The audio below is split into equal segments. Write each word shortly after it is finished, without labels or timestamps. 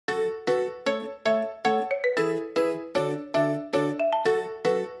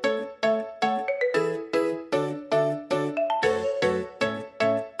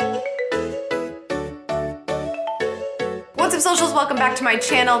What's up, socials? Welcome back to my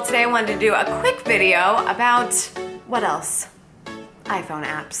channel. Today I wanted to do a quick video about, what else? iPhone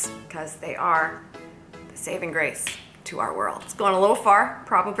apps, because they are the saving grace to our world. It's going a little far,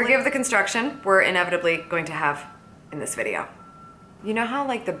 probably. Forgive the construction we're inevitably going to have in this video. You know how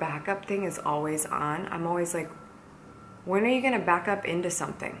like the backup thing is always on? I'm always like, when are you gonna back up into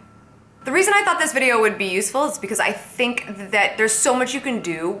something? The reason I thought this video would be useful is because I think that there's so much you can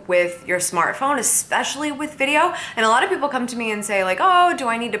do with your smartphone, especially with video. And a lot of people come to me and say like, oh, do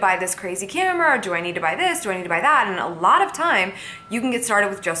I need to buy this crazy camera? Or do I need to buy this? Do I need to buy that? And a lot of time you can get started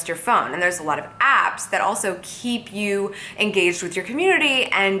with just your phone. And there's a lot of apps that also keep you engaged with your community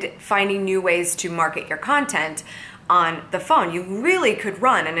and finding new ways to market your content on the phone. You really could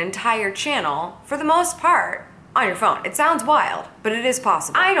run an entire channel, for the most part, on your phone. It sounds wild, but it is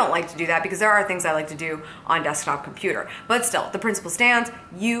possible. I don't like to do that because there are things I like to do on desktop computer. But still, the principle stands.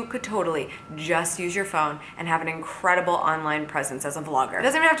 You could totally just use your phone and have an incredible online presence as a vlogger. It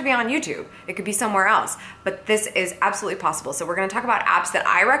doesn't even have to be on YouTube. It could be somewhere else, but this is absolutely possible. So we're gonna talk about apps that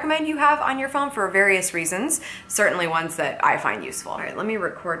I recommend you have on your phone for various reasons, certainly ones that I find useful. All right, let me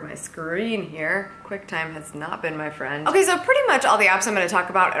record my screen here. QuickTime has not been my friend. Okay, so pretty much all the apps I'm gonna talk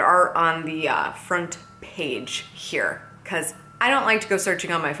about are on the front page here, because I don't like to go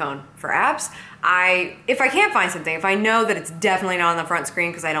searching on my phone for apps. If I can't find something, if I know that it's definitely not on the front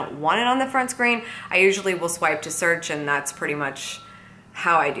screen because I don't want it on the front screen, I usually will swipe to search, and that's pretty much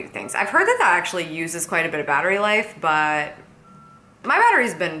how I do things. I've heard that that actually uses quite a bit of battery life, but my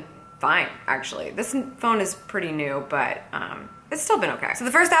battery's been fine, actually. This phone is pretty new, but it's still been okay. So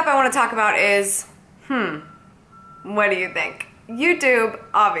the first app I want to talk about is, what do you think? YouTube,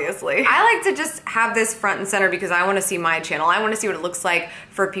 obviously. I like to just have this front and center because I want to see my channel. I want to see what it looks like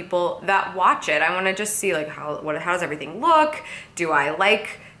for people that watch it. I want to just see like how does everything look? Do I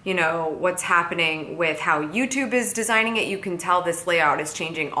like, you know, what's happening with how YouTube is designing it? You can tell this layout is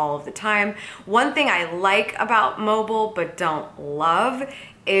changing all of the time. One thing I like about mobile but don't love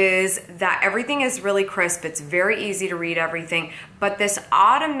is that everything is really crisp. It's very easy to read everything, but this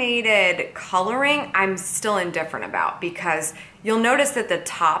automated coloring I'm still indifferent about, because you'll notice that the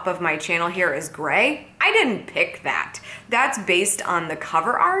top of my channel here is gray. I didn't pick that. That's based on the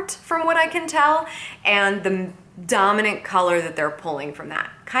cover art from what I can tell, and the dominant color that they're pulling from that.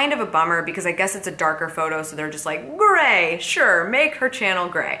 Kind of a bummer because I guess it's a darker photo, so they're just like, gray, sure, make her channel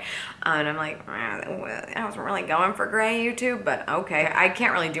gray. And I'm like, I wasn't really going for gray, YouTube, but okay. I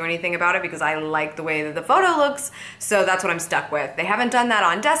can't really do anything about it because I like the way that the photo looks, so that's what I'm stuck with. They haven't done that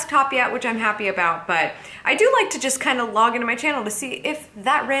on desktop yet, which I'm happy about, but I do like to just kind of log into my channel to see if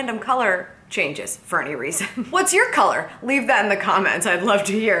that random color changes for any reason. What's your color? Leave that in the comments. I'd love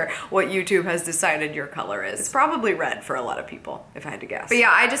to hear what YouTube has decided your color is. It's probably red for a lot of people, if I had to guess. But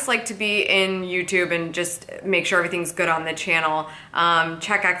yeah, I just like to be in YouTube and just make sure everything's good on the channel.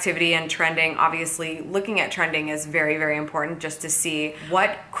 Check activity and trending. Obviously, looking at trending is very, very important just to see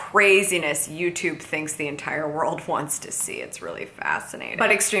what craziness YouTube thinks the entire world wants to see. It's really fascinating,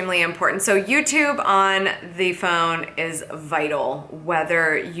 but extremely important. So YouTube on the phone is vital,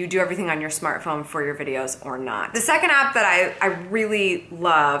 whether you do everything on your smartphone for your videos or not. The second app that I really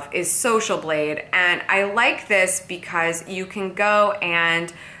love is SocialBlade, and I like this because you can go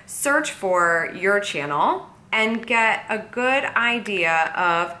and search for your channel and get a good idea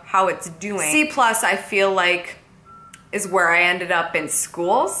of how it's doing. C+, I feel like, is where I ended up in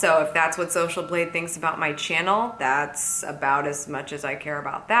school, so if that's what SocialBlade thinks about my channel, that's about as much as I care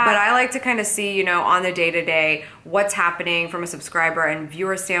about that. But I like to kind of see, you know, on the day-to-day, what's happening from a subscriber and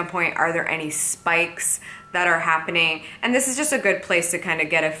viewer standpoint. Are there any spikes that are happening? And this is just a good place to kind of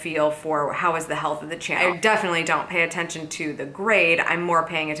get a feel for how is the health of the channel. I definitely don't pay attention to the grade. I'm more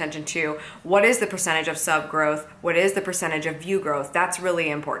paying attention to what is the percentage of sub growth, what is the percentage of view growth. That's really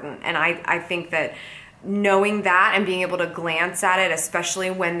important. And I think that knowing that and being able to glance at it, especially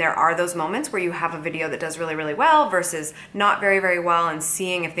when there are those moments where you have a video that does really, really well versus not very, very well, and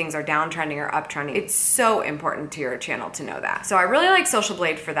seeing if things are downtrending or uptrending, it's so important to your channel to know that. So I really like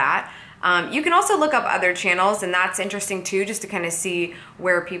SocialBlade for that. You can also look up other channels, and that's interesting too, just to kind of see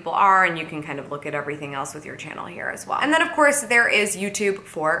where people are, and you can kind of look at everything else with your channel here as well. And then of course there is YouTube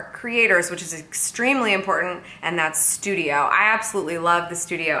for creators, which is extremely important, and that's Studio. I absolutely love the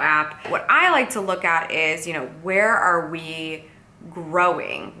Studio app. What I like to look at is, you know, where are we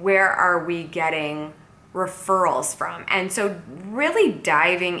growing? Where are we getting referrals from? And so really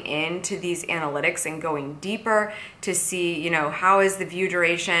diving into these analytics and going deeper to see, you know, how is the view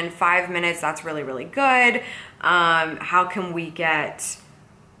duration? 5 minutes, that's really, really good. How can we get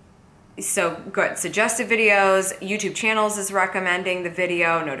So good, suggested videos, YouTube channels is recommending the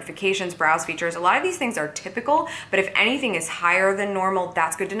video, notifications, browse features. A lot of these things are typical, but if anything is higher than normal,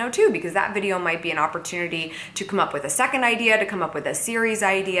 that's good to know too, because that video might be an opportunity to come up with a second idea, to come up with a series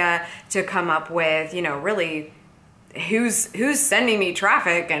idea, to come up with, you know, really who's sending me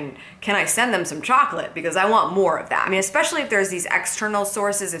traffic and can I send them some chocolate because I want more of that. I mean, especially if there's these external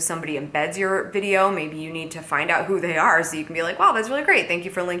sources, if somebody embeds your video, maybe you need to find out who they are so you can be like, wow, that's really great. Thank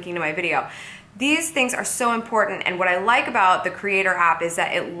you for linking to my video. These things are so important, and what I like about the Creator app is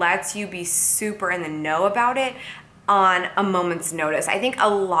that it lets you be super in the know about it on a moment's notice. I think a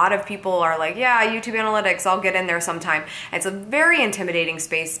lot of people are like, yeah, YouTube analytics, I'll get in there sometime. It's a very intimidating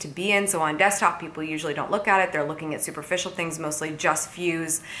space to be in. So on desktop, people usually don't look at it. They're looking at superficial things, mostly just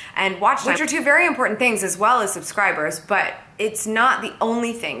views and watch time, which are two very important things, as well as subscribers, but it's not the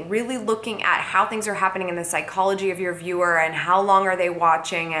only thing. Really looking at how things are happening in the psychology of your viewer and how long are they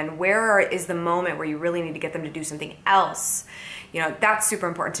watching and where is the moment where you really need to get them to do something else. You know, that's super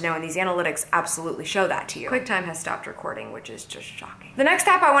important to know, and these analytics absolutely show that to you. QuickTime has stopped recording, which is just shocking. The next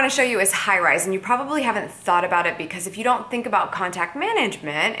app I want to show you is HighRise, and you probably haven't thought about it because if you don't think about contact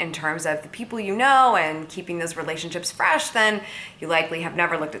management in terms of the people you know and keeping those relationships fresh, then you likely have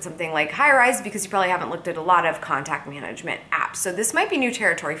never looked at something like HighRise because you probably haven't looked at a lot of contact management apps. So this might be new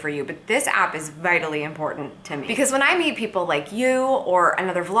territory for you, but this app is vitally important to me because when I meet people like you or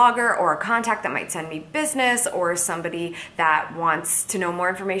another vlogger or a contact that might send me business or somebody that wants to know more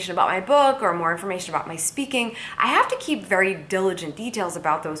information about my book or more information about my speaking, I have to keep very diligent details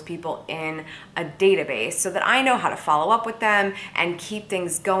about those people in a database so that I know how to follow up with them and keep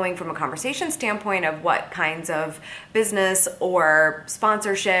things going from a conversation standpoint of what kinds of business or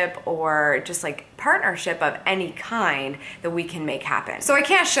sponsorship or just like partnership of any kind that we can make happen. So I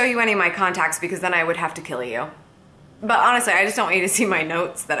can't show you any of my contacts because then I would have to kill you. But honestly, I just don't want you to see my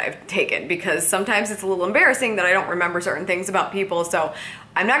notes that I've taken because sometimes it's a little embarrassing that I don't remember certain things about people. So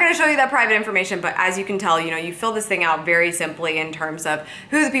I'm not gonna show you that private information, but as you can tell, you know, you fill this thing out very simply in terms of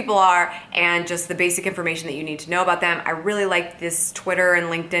who the people are and just the basic information that you need to know about them. I really like this Twitter and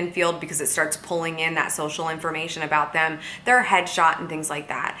LinkedIn field because it starts pulling in that social information about them, their headshot and things like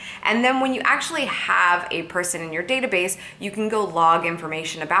that. And then when you actually have a person in your database, you can go log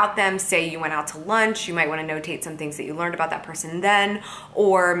information about them. Say you went out to lunch, you might wanna notate some things that you learned about that person then,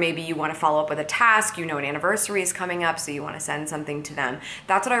 or maybe you wanna follow up with a task, you know an anniversary is coming up, so you wanna send something to them.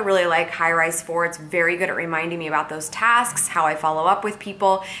 That's what I really like HighRise for. It's very good at reminding me about those tasks, how I follow up with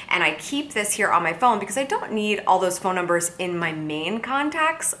people, and I keep this here on my phone because I don't need all those phone numbers in my main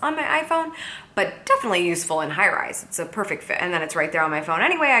contacts on my iPhone, but definitely useful in HighRise. It's a perfect fit, and then it's right there on my phone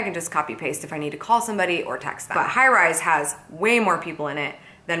anyway. I can just copy paste if I need to call somebody or text them. But HighRise has way more people in it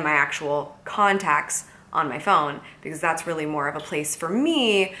than my actual contacts on my phone because that's really more of a place for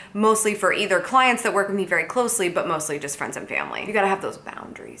me, mostly for either clients that work with me very closely, but mostly just friends and family. You gotta have those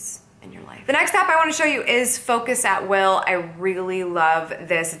boundaries in your life. The next app I want to show you is Focus at Will. I really love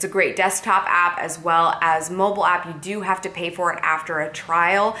this. It's a great desktop app as well as mobile app. You do have to pay for it after a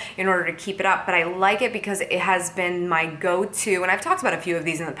trial in order to keep it up, but I like it because it has been my go-to, and I've talked about a few of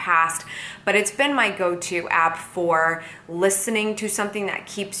these in the past, but it's been my go-to app for listening to something that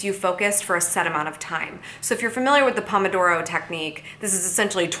keeps you focused for a set amount of time. So if you're familiar with the Pomodoro technique, this is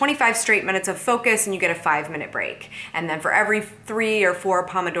essentially 25 straight minutes of focus and you get a 5-minute break. And then for every 3 or 4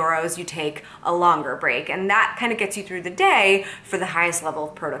 Pomodoros, you take a longer break. And that kind of gets you through the day for the highest level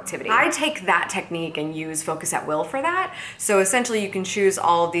of productivity. I take that technique and use Focus at Will for that. So essentially you can choose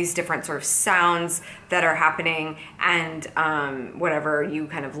all of these different sort of sounds that are happening and whatever you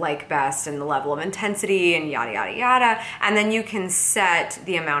kind of like best and the level of intensity and yada, yada, yada. And then you can set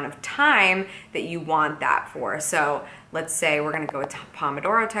the amount of time that you want that for. So let's say we're gonna go with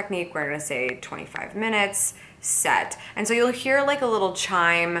Pomodoro technique. We're gonna say 25 minutes, set. And so you'll hear like a little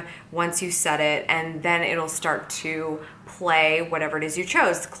chime once you set it, and then it'll start to play whatever it is you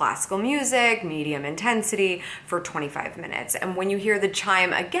chose, classical music, medium intensity for 25 minutes. And when you hear the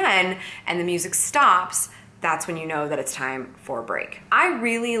chime again and the music stops, that's when you know that it's time for a break. I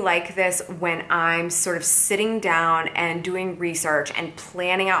really like this when I'm sort of sitting down and doing research and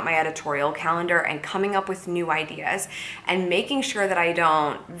planning out my editorial calendar and coming up with new ideas and making sure that I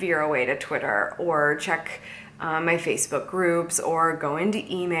don't veer away to Twitter or check my Facebook groups or go into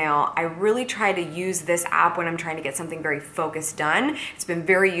email. I really try to use this app when I'm trying to get something very focused done. It's been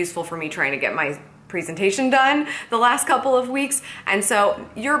very useful for me trying to get my presentation done the last couple of weeks. And so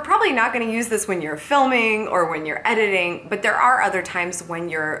you're probably not going to use this when you're filming or when you're editing, but there are other times when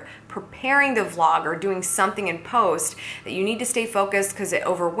you're preparing the vlog or doing something in post that you need to stay focused because it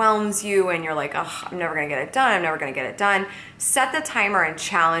overwhelms you and you're like, oh, I'm never gonna get it done, I'm never gonna get it done, set the timer and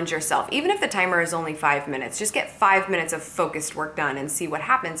challenge yourself. Even if the timer is only 5 minutes, just get 5 minutes of focused work done and see what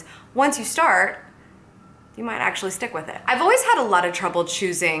happens. Once you start, you might actually stick with it. I've always had a lot of trouble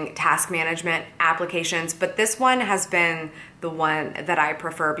choosing task management applications, but this one has been the one that I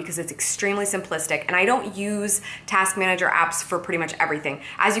prefer because it's extremely simplistic, and I don't use task manager apps for pretty much everything.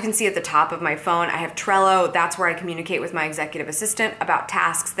 As you can see at the top of my phone, I have Trello. That's where I communicate with my executive assistant about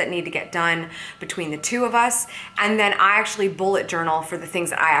tasks that need to get done between the two of us. And then I actually bullet journal for the things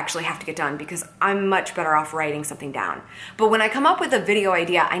that I actually have to get done because I'm much better off writing something down. But when I come up with a video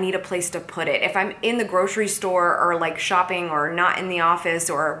idea, I need a place to put it. If I'm in the grocery store or like shopping or not in the office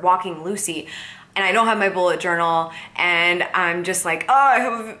or walking loosey, and I don't have my bullet journal and I'm just like, oh, I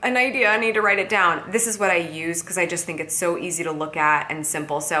have an idea, I need to write it down. This is what I use because I just think it's so easy to look at and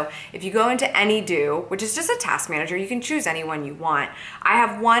simple. So if you go into AnyDo, which is just a task manager, you can choose any one you want. I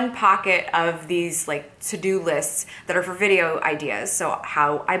have one pocket of these like to-do lists that are for video ideas. So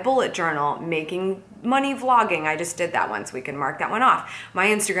how I bullet journal, making money vlogging, I just did that one, so we can mark that one off. My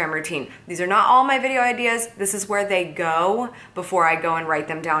Instagram routine. These are not all my video ideas. This is where they go before I go and write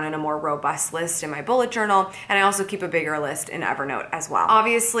them down in a more robust list in my bullet journal. And I also keep a bigger list in Evernote as well.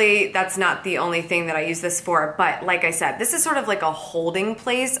 Obviously, that's not the only thing that I use this for, but like I said, this is sort of like a holding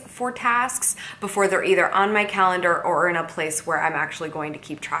place for tasks before they're either on my calendar or in a place where I'm actually going to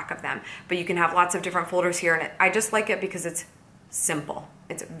keep track of them. But you can have lots of different folders here, and I just like it because it's simple.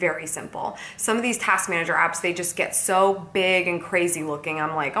 It's very simple. Some of these task manager apps, they just get so big and crazy looking.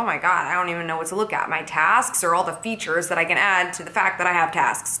 I'm like, oh my God, I don't even know what to look at. My tasks or all the features that I can add to the fact that I have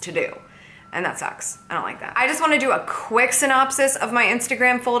tasks to do. And that sucks. I don't like that. I just want to do a quick synopsis of my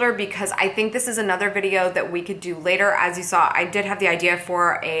Instagram folder because I think this is another video that we could do later. As you saw, I did have the idea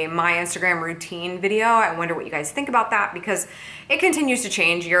for a my Instagram routine video. I wonder what you guys think about that because it continues to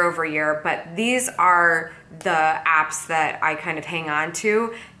change year over year, but these are the apps that I kind of hang on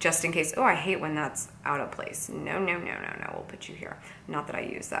to just in case. Oh, I hate when that's out of place. No, no, no, no, no, we'll put you here. Not that I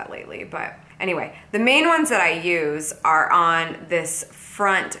use that lately, but anyway, the main ones that I use are on this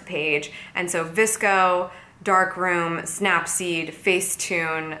front page. And so Visco, Darkroom, Snapseed,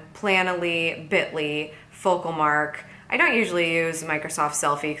 Facetune, Planoly, Bitly, Focal Mark. I don't usually use Microsoft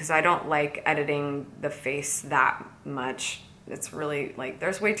Selfie because I don't like editing the face that much. It's really like,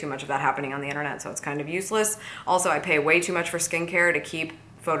 there's way too much of that happening on the internet, so it's kind of useless. Also, I pay way too much for skincare to keep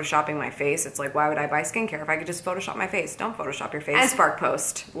photoshopping my face. It's like, why would I buy skincare if I could just Photoshop my face? Don't Photoshop your face. And Spark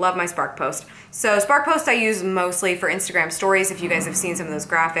Post. Love my Spark Post. So Spark Post I use mostly for Instagram stories, if you guys have seen some of those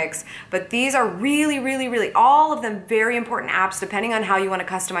graphics. But these are really, really, really, all of them very important apps, depending on how you want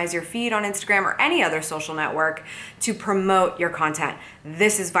to customize your feed on Instagram or any other social network to promote your content.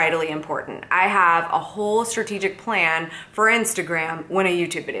 This is vitally important. I have a whole strategic plan for Instagram when a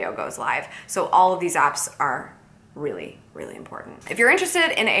YouTube video goes live. So all of these apps are really, really important. If you're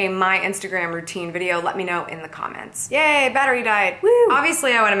interested in a my Instagram routine video, let me know in the comments. Yay, battery died. Woo!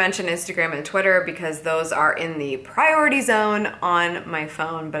 Obviously, I want to mention Instagram and Twitter because those are in the priority zone on my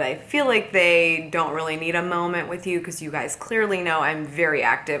phone, but I feel like they don't really need a moment with you because you guys clearly know I'm very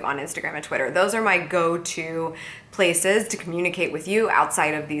active on Instagram and Twitter. Those are my go-to places to communicate with you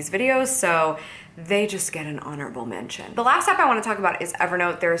outside of these videos, so they just get an honorable mention. The last app I want to talk about is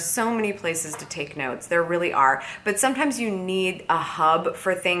Evernote. There are so many places to take notes. There really are. But sometimes you need a hub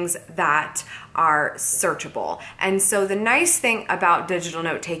for things that are searchable. And so the nice thing about digital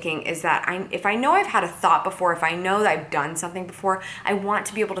note taking is that if I know I've had a thought before, if I know that I've done something before, I want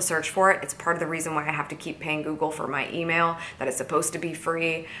to be able to search for it. It's part of the reason why I have to keep paying Google for my email, that is supposed to be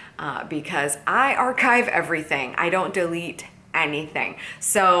free, because I archive everything. I don't delete anything.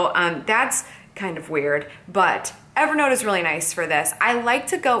 So that's kind of weird, but Evernote is really nice for this. I like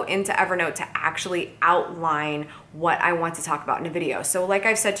to go into Evernote to actually outline what I want to talk about in a video. So like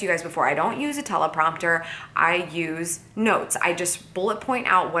I've said to you guys before, I don't use a teleprompter, I use notes. I just bullet point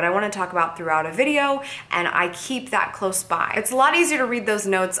out what I want to talk about throughout a video, and I keep that close by. It's a lot easier to read those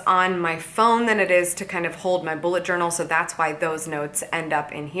notes on my phone than it is to kind of hold my bullet journal, so that's why those notes end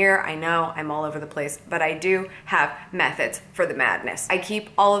up in here. I know I'm all over the place, but I do have methods for the madness. I keep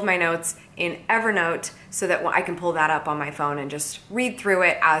all of my notes in Evernote so that I can pull that up on my phone and just read through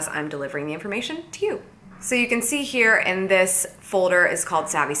it as I'm delivering the information to you. So you can see here in this folder is called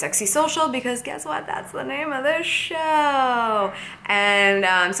Savvy Sexy Social, because guess what? That's the name of this show.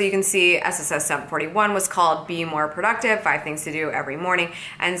 And so you can see SSS 741 was called Be More Productive, 5 Things to Do Every Morning.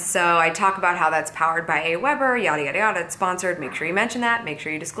 And so I talk about how that's powered by A. Weber, yada, yada, yada. It's sponsored. Make sure you mention that. Make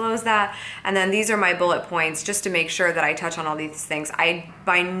sure you disclose that. And then these are my bullet points just to make sure that I touch on all these things. I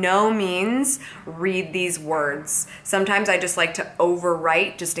by no means read these words. Sometimes I just like to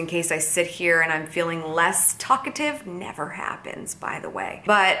overwrite just in case I sit here and I'm feeling less talkative. Never happens, by the way.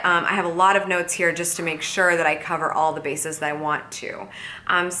 But I have a lot of notes here just to make sure that I cover all the bases that I want to.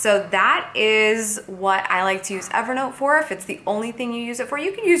 So that is what I like to use Evernote for. If it's the only thing you use it for,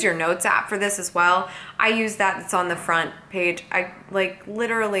 you can use your Notes app for this as well. I use that. It's on the front page. I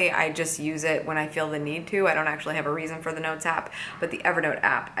literally just use it when I feel the need to. I don't actually have a reason for the Notes app, but the Evernote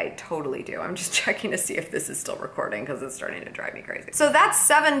app, I totally do. I'm just checking to see if this is still recording because it's starting to drive me crazy. So that's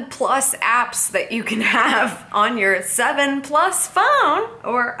 7+ apps that you can have on your 7+ phone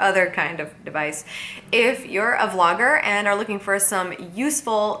or other kind of device if you're a vlogger and are looking for some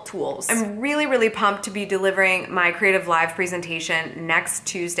useful tools. I'm really, really pumped to be delivering my Creative Live presentation next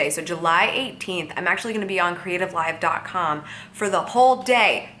Tuesday. So July 18th, I'm actually gonna be on creativelive.com for the whole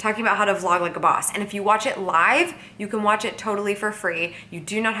day talking about how to vlog like a boss. And if you watch it live, you can watch it totally for free. You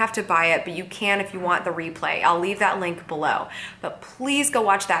do not have to buy it, but you can if you want the replay. I'll leave that link below. But please go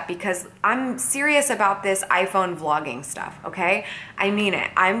watch that because I'm serious about this iPhone vlogging stuff, okay? I mean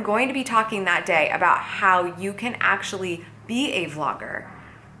it. I'm going to be talking that day about how you can actually be a vlogger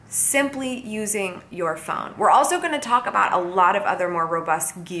simply using your phone. We're also going to talk about a lot of other more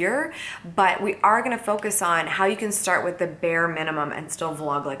robust gear, but we are going to focus on how you can start with the bare minimum and still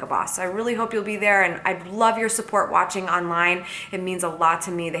vlog like a boss. So I really hope you'll be there, and I'd love your support watching online. It means a lot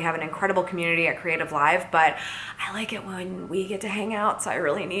to me. They have an incredible community at Creative Live, but I like it when we get to hang out, so I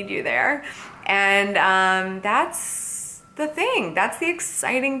really need you there. And that's the thing. That's the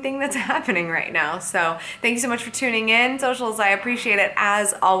exciting thing that's happening right now. So thank you so much for tuning in, socials. I appreciate it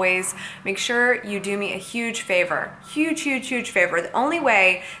as always. Make sure you do me a huge favor, huge, huge, huge favor. The only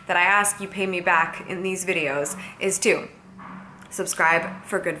way that I ask you pay me back in these videos is to subscribe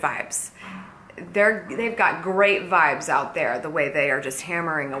for good vibes. They've got great vibes out there, the way they are just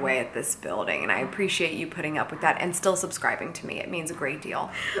hammering away at this building, and I appreciate you putting up with that and still subscribing to me. It means a great deal.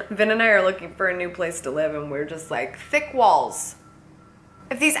 Vin and I are looking for a new place to live, and we're just like, thick walls.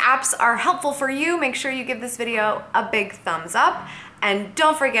 If these apps are helpful for you, make sure you give this video a big thumbs up, and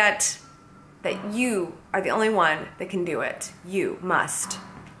don't forget that you are the only one that can do it. You must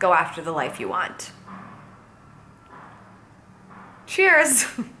go after the life you want. Cheers!